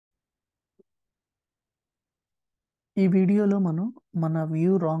ఈ వీడియోలో మన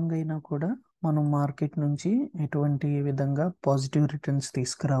వ్యూ రాంగ్ అయినా కూడా మనం మార్కెట్ నుంచి ఎటువంటి విధంగా పాజిటివ్ రిటర్న్స్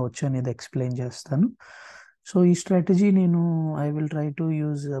తీసుకురావచ్చు అనేది ఎక్స్ప్లెయిన్ చేస్తాను. సో ఈ strategy I will try to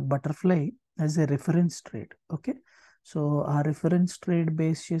use butterfly as a reference trade. Okay, so ఆ రిఫరెన్స్ ట్రేడ్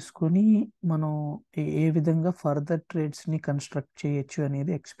బేస్ చేసుకొని మనం ఏ విధంగా ఫర్దర్ ట్రేడ్స్ని కన్స్ట్రక్ట్ చేయొచ్చు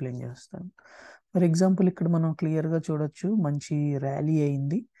అనేది ఎక్స్ప్లెయిన్ చేస్తాను. ఫర్ ఎగ్జాంపుల్ ఇక్కడ మనం క్లియర్గా చూడొచ్చు, మంచి ర్యాలీ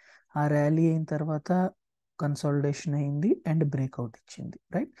అయింది. ఆ ర్యాలీ అయిన తర్వాత కన్సాలిడేషన్ అయింది అండ్ బ్రేక్అవుట్ ఇచ్చింది,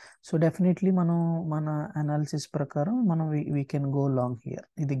 రైట్? సో డెఫినెట్లీ మన అనాలిసిస్ ప్రకారం we can go long here.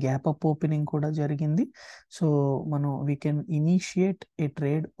 ఇది గ్యాప్ అప్ ఓపెనింగ్ కూడా జరిగింది. So we can initiate A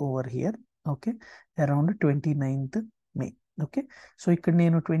trade over here. Okay, around 29th May. Okay, so ఇక్కడ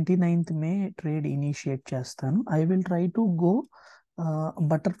నేను 29th మే ట్రేడ్ ఇనిషియేట్ చేస్తాను. I will try to go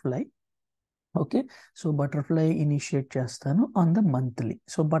butterfly. Okay, so butterfly initiate చేస్తాను on the monthly.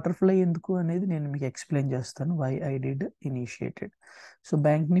 So butterfly ఎందుకు అనేది నేను మీకు explain చేస్తాను, why I did initiated. So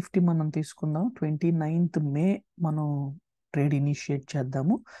bank Nifty మనం తీసుకుందాం. 29th మే మనం ట్రేడ్ ఇనిషియేట్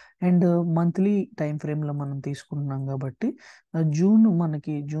చేద్దాము. అండ్ మంత్లీ టైం ఫ్రేమ్లో మనం తీసుకుంటున్నాం కాబట్టి June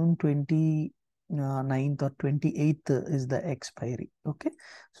 29th are 28th is the expiry. Okay,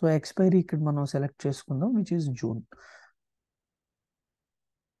 so expiry ఇక్కడ మనం సెలెక్ట్ చేసుకుందాం, which is June.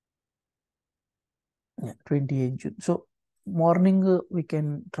 28th June. So morning we can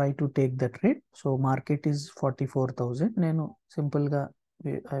try to take the trade. So market is 44,000. నేను simple గా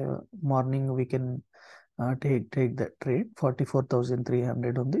morning we can take the trade.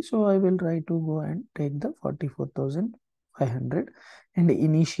 44,300 ఉంది. So I will try to go and take the 44,500 and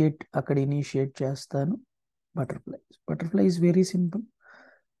అక్కడ initiate చేస్తాను butterfly is very simple.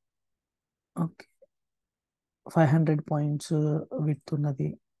 Okay, 500 points width ఉన్నది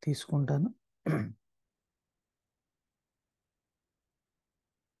తీసుకుంటాను.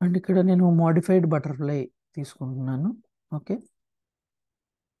 And ఇక్కడ నేను modified butterfly తీసుకుంటున్నాను. Okay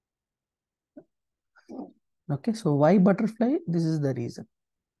okay, so why butterfly? This is the reason.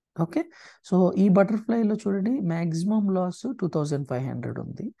 Okay, so ఈ బటర్ఫ్లైలో చూడండి, maximum loss 2,500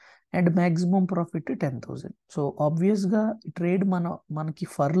 ఉంది అండ్ మ్యాక్సిమం ప్రాఫిట్ 10,000. సో ఆబ్వియస్గా ట్రేడ్ మనకి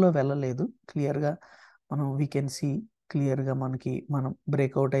ఫర్లో వెళ్ళలేదు. క్లియర్గా వీ కెన్ సీ క్లియర్గా మనం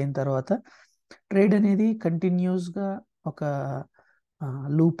బ్రేక్అవుట్ అయిన తర్వాత ట్రేడ్ అనేది కంటిన్యూస్గా ఒక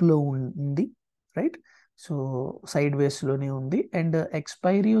లూప్లో ఉంది, రైట్? సో సైడ్ వేస్లోనే ఉంది. అండ్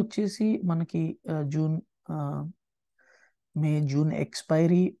ఎక్స్పైరీ వచ్చేసి మనకి జూన్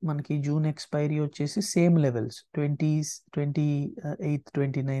ఎక్స్పైరీ వచ్చేసి same levels, 28th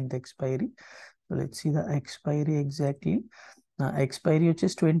 29th expiry. Let's see the expiry exactly. Expiry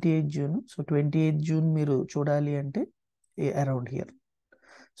వచ్చేసి 28th June. So 28th June మీరు చూడాలి అంటే అరౌండ్ హియర్.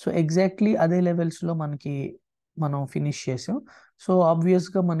 సో ఎగ్జాక్ట్లీ అదే లెవెల్స్లో మనం ఫినిష్ చేసాం. సో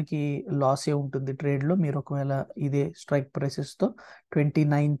ఆబ్వియస్గా మనకి లాసే ఉంటుంది ట్రేడ్లో. మీరు ఒకవేళ ఇదే స్ట్రైక్ ప్రైసెస్తో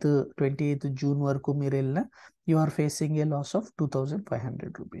 28th June వరకు మీరు వెళ్ళినా you are facing A loss of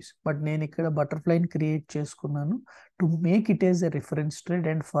 2,500 rupees. But నేను ఇక్కడ బటర్ఫ్లైని క్రియేట్ చేసుకున్నాను to make it is a reference trade.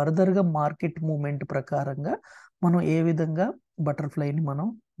 And ఫర్దర్గా మార్కెట్ మూమెంట్ ప్రకారంగా మనం ఏ విధంగా బటర్ఫ్లైని మనం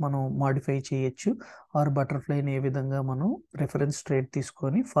మాడిఫై చేయొచ్చు, ఆర్ బటర్ఫ్లైని ఏ విధంగా మనం రిఫరెన్స్ ట్రేడ్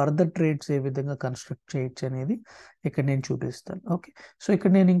తీసుకొని ఫర్దర్ ట్రేడ్స్ ఏ విధంగా కన్స్ట్రక్ట్ చేయొచ్చు అనేది ఇక్కడ నేను చూపిస్తాను. ఓకే, సో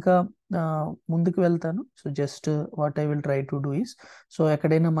ఇక్కడ నేను ఇంకా ముందుకు వెళ్తాను. So just what I will try to do is, so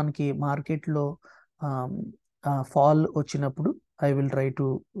ఎక్కడైనా మనకి మార్కెట్లో ఫాల్ వచ్చినప్పుడు I will try to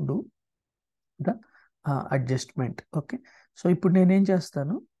do the adjustment. Okay, so ఇప్పుడు నేనేం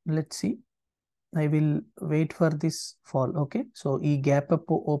చేస్తాను, let's see, I will wait for this fall. Okay, so ఈ గ్యాప్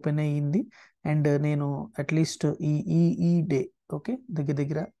అప్ ఓపెన్ అయ్యింది and నేను అట్లీస్ట్ ఈ డే, ఓకే,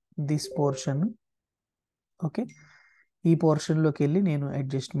 దగ్గర దిస్ పోర్షన్, ఓకే, ఈ పోర్షన్లోకి వెళ్ళి నేను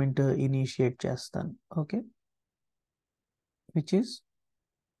అడ్జస్ట్మెంట్ ఇనిషియేట్ చేస్తాను. Okay, which is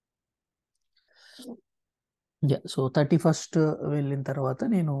so 31st వెళ్ళిన తర్వాత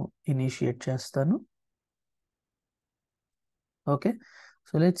నేను ఇనిషియేట్ చేస్తాను. ఓకే,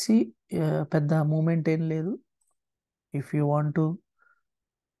 సో లెట్స్ సి, పెద్ద మూమెంట్ ఏం లేదు. If you want to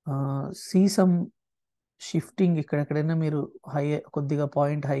see some shifting, ఇక్కడెక్కడైనా మీరు కొద్దిగా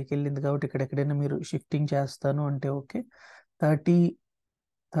పాయింట్ హైకి వెళ్ళింది కాబట్టి ఇక్కడెక్కడైనా మీరు షిఫ్టింగ్ చేస్తాను అంటే ఓకే.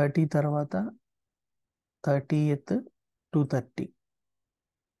 30 తర్వాత 30th 230.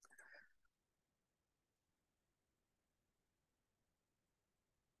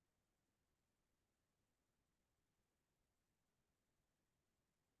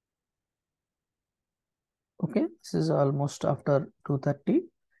 Okay, this is almost after 230.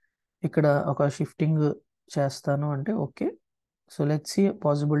 ఇక్కడ ఒక షిఫ్టింగ్ చేస్తాను అంటే okay. So let's see,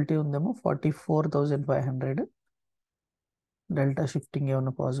 possibility ఉందేమో 44,500 డెల్టా షిఫ్టింగ్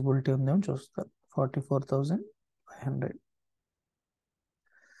ఏమైనా పాసిబిలిటీ ఉందేమో చూస్తాను. 44,500 500.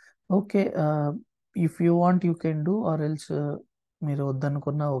 Okay, if you want you can do, or else మీరు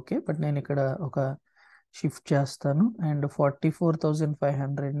వద్దనుకున్నా ఓకే, బట్ నేను ఇక్కడ ఒక షిఫ్ట్ చేస్తాను అండ్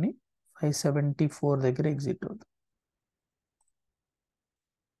 44,500ని 574 దగ్గర ఎగ్జిట్ అవుతుంది.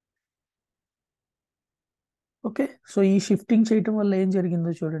 ఓకే, సో ఈ షిఫ్టింగ్ చేయటం వల్ల ఏం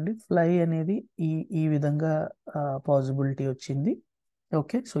జరిగిందో చూడండి. ఫ్లై అనేది ఈ విధంగా పాసిబిలిటీ వచ్చింది.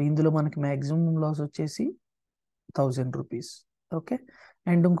 ఓకే, సో ఇందులో మనకి మ్యాక్సిమం లాస్ వచ్చేసి 1000 రూపీస్. ఓకే,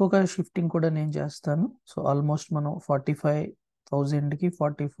 అండ్ ఇంకొక షిఫ్టింగ్ కూడా నేను చేస్తాను. సో ఆల్మోస్ట్ మనం 45,000కి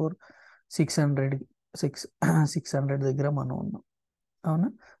 44,600 600 దగ్గర మనం ఉన్నాం. అవునా,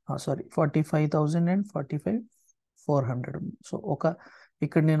 సారీ, 45,000 అండ్ 45,400. సో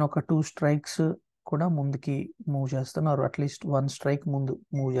ఇక్కడ నేను ఒక 2 స్ట్రైక్స్ కూడా ముందుకి మూవ్ చేస్తాను, ఆర్ అట్లీస్ట్ 1 స్ట్రైక్ ముందు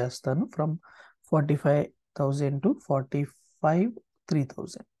మూవ్ చేస్తాను from 45,000 to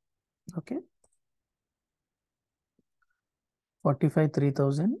 45,300. Okay,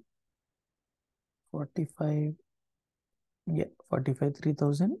 45,300,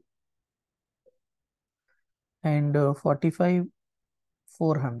 45,300 and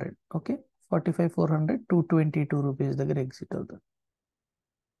 45,400. Okay, 45,400 222 rupees దగ్గర ఎగ్జిట్ అవుతుంది.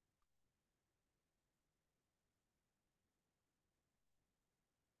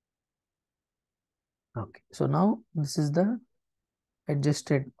 Okay, so now this is the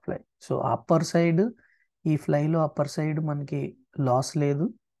adjusted fly. So upper side, ఈ ఫ్లైలో అప్పర్ సైడ్ మనకి లాస్ లేదు.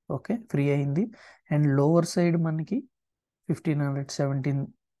 ఓకే, ఫ్రీ అయింది. అండ్ లోవర్ సైడ్ మనకి 1,500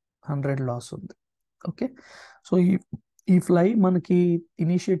 1,700 లాస్ ఉంది. ఓకే, సో ఈ ఫ్లై మనకి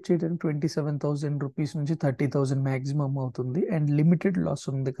ఇనిషియేట్ చేయడానికి 27,000 రూపీస్ నుంచి 30,000 మ్యాక్సిమం అవుతుంది. అండ్ లిమిటెడ్ లాస్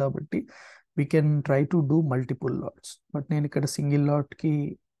ఉంది కాబట్టి we can try to do multiple LADS. But నేను ఇక్కడ సింగిల్ లాట్కి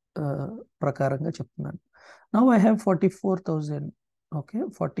ప్రకారంగా చెప్తున్నాను. Now I have 44,000. Okay,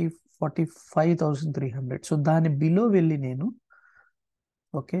 45,300. So దాని బిలో వెళ్ళి నేను,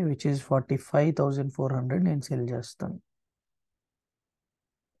 ఓకే, విచ్ ఈస్ 45,400 నేను సెల్ చేస్తాను.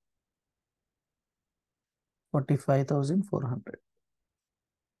 45,400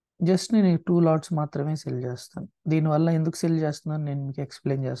 జస్ట్ నేను 2 లాట్స్ మాత్రమే సెల్ చేస్తాను. దీనివల్ల ఎందుకు సెల్ చేస్తున్నాను నేను మీకు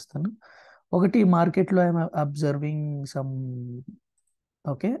ఎక్స్ప్లెయిన్ చేస్తాను. ఒకటి, మార్కెట్లో I'm observing some,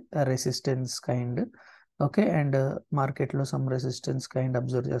 okay, resistance kind. Okay, and మార్కెట్లో సమ్ రెసిస్టెన్స్ కైండ్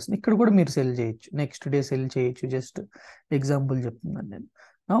అబ్జర్వ్ చేస్తుంది. ఇక్కడ కూడా మీరు సెల్ చేయొచ్చు, నెక్స్ట్ డే సెల్ చేయొచ్చు. జస్ట్ ఎగ్జాంపుల్ చెప్తున్నాను నేను.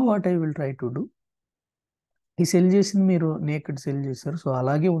 Now what I will try to do, ఈ సెల్ చేసింది మీరు నేకెడ్ సెల్ చేశారు, సో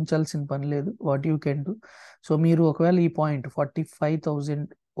అలాగే ఉంచాల్సిన పని లేదు. What you can do, so మీరు ఒకవేళ ఈ పాయింట్ 45,000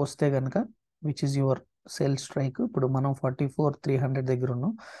 వస్తే కనుక, which is your cell strike. ఇప్పుడు మనం 44,300 దగ్గర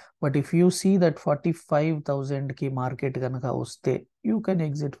ఉన్నాం. But if you see that 45,000కి market కనుక వస్తే you can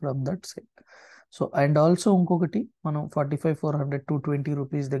exit from that cell. So and also ఇంకొకటి, మనం 45,400 220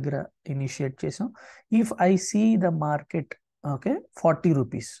 రూపీస్ దగ్గర ఇనిషియేట్ చేసాం. If I see the market, okay, 40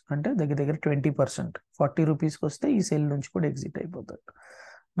 rupees అంటే దగ్గర దగ్గర 20%, 40 రూపీస్కి వస్తే ఈ సెల్ నుంచి కూడా ఎగ్జిట్ అయిపోతాడు.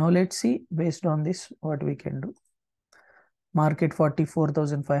 Now let's see based on this what we can do. Market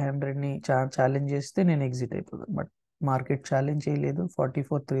 44,500ని challenge చేస్తే నేను ఎగ్జిట్ అయిపోతాను. బట్ మార్కెట్ ఛాలెంజ్ చేయలేదు,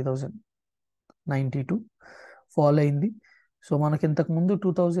 44,392 ఫాలో అయింది. సో మనకి ఇంతకుముందు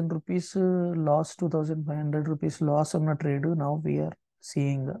 2,000 రూపీస్ లాస్, 2,500 రూపీస్ లాస్ ఉన్న trade, now we are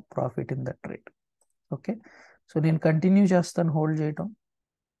seeing profit in that trade. Okay, so నేను continue చేస్తాను హోల్డ్ చేయటం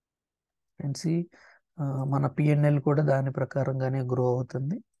అండ్ సి మన పిఎన్ఎల్ కూడా దాని ప్రకారంగానే గ్రో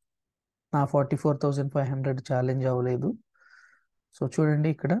అవుతుంది. నా 44,500 ఛాలెంజ్ అవ్వలేదు. సో చూడండి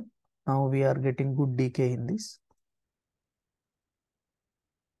ఇక్కడ, now we are getting good DK in this.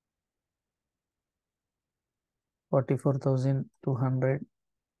 44,200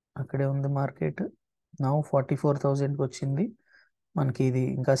 అక్కడే ఉంది మార్కెట్. నౌ 44,000కి వచ్చింది. మనకి ఇది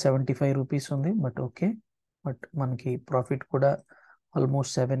ఇంకా 75 రూపీస్ ఉంది, బట్ ఓకే, బట్ మనకి ప్రాఫిట్ కూడా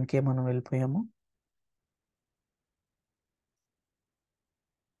ఆల్మోస్ట్ 7K మనం వెళ్ళిపోయాము.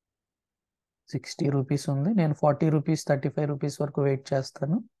 ₹60 ఉంది. నేను 40 రూపీస్ 35 రూపీస్ వరకు వెయిట్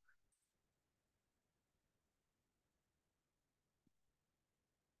చేస్తాను.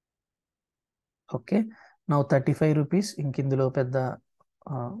 ఓకే, నా 35 రూపీస్, ఇంక ఇందులో పెద్ద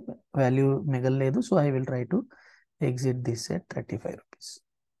value మిగలలేదు. So I will try to exit this at 35 rupees.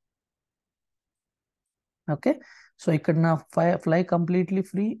 Okay, so ఇక్కడ నా ఫ్లై కంప్లీట్లీ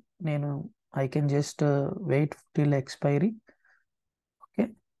ఫ్రీ. నేను I can just wait till expiry. Okay,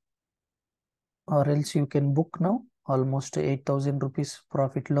 or else you can book now. Almost 8,000 rupees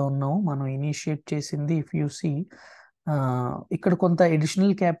ప్రాఫిట్లో ఉన్నాము. మనం initiate చేసింది, if you see, ఇక్కడ కొంత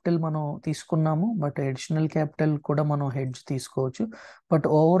additional capital మనం తీసుకున్నాము, బట్ ఎడిషనల్ క్యాపిటల్ కూడా మనం హెడ్జ్ తీసుకోవచ్చు. బట్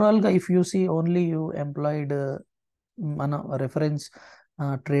ఓవరాల్గా if you see only you employed మన రెఫరెన్స్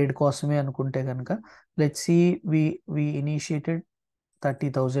ట్రేడ్ కోసమే అనుకుంటే కనుక లెట్స్ సి వి ఇనిషియేటెడ్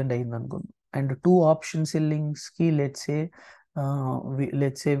 30,000 అయింది అనుకుందాం, and 2 option సెల్లింగ్స్కి let's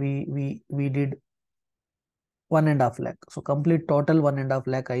say we did 1.5 lakh. So complete total 1.5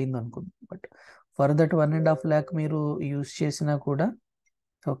 lakh అయింది అనుకుందాం. బట్ ఫర్ దట్ 1.5 lakh మీరు యూస్ చేసినా కూడా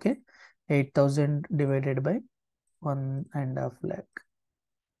okay 8,000 divided by 1.5 lakh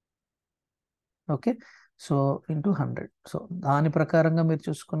okay, so into 100. So దాని ప్రకారంగా మీరు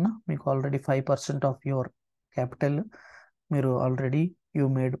చూసుకున్నా మీకు ఆల్రెడీ 5% ఆఫ్ యువర్ క్యాపిటల్ మీరు already you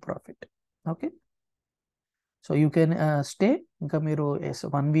made profit. Okay, so you can stay, ఇంకా మీరు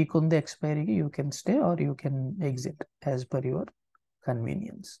 1 week ఉంది ఎక్స్పైరీకి, you can stay are you can exit as per your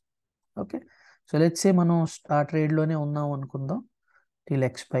convenience. Okay, so let's say మనం ఆ ట్రేడ్లోనే ఉన్నాం అనుకుందాం till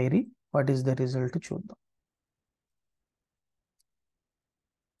expiry. What is the result చూద్దాం.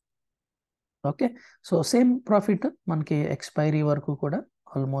 Okay, so same profit మనకి expiry వరకు కూడా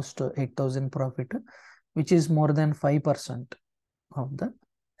almost 8,000 profit, which is more than 5% of the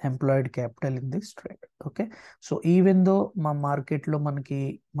employed capital in this trade. Okay, so even though మా మార్కెట్లో మనకి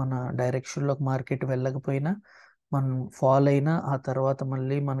మన డైరెక్షన్లోకి మార్కెట్ వెళ్ళకపోయినా, మనం ఫాల్ అయినా ఆ తర్వాత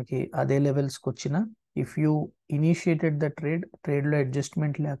మళ్ళీ మనకి అదే లెవెల్స్కి వచ్చిన, if you initiated the ట్రేడ్లో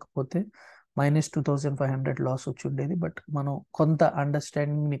adjustment లేకపోతే -2,500 లాస్ వచ్చి ఉండేది. బట్ మనం కొంత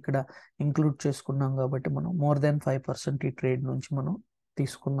అండర్స్టాండింగ్ ఇక్కడ ఇంక్లూడ్ చేసుకున్నాం కాబట్టి మనం మోర్ దాన్ 5% ఈ ట్రేడ్ నుంచి మనం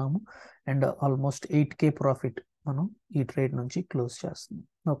తీసుకున్నాము, అండ్ ఆల్మోస్ట్ 8K ప్రాఫిట్ మనం ఈ ట్రేడ్ నుంచి క్లోజ్ చేస్తున్నాం.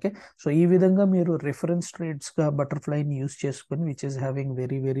 ఓకే, సో ఈ విధంగా మీరు రిఫరెన్స్ ట్రేడ్స్గా బటర్ఫ్లైని యూస్ చేసుకొని, which is having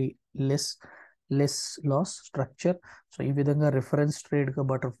very less loss structure. So ఈ విధంగా రిఫరెన్స్ ట్రేడ్గా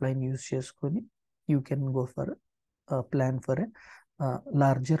బటర్ఫ్లైని యూస్ చేసుకొని you can go for plan for a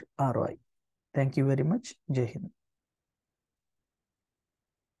larger ROI. Thank you very much. Jai Hind.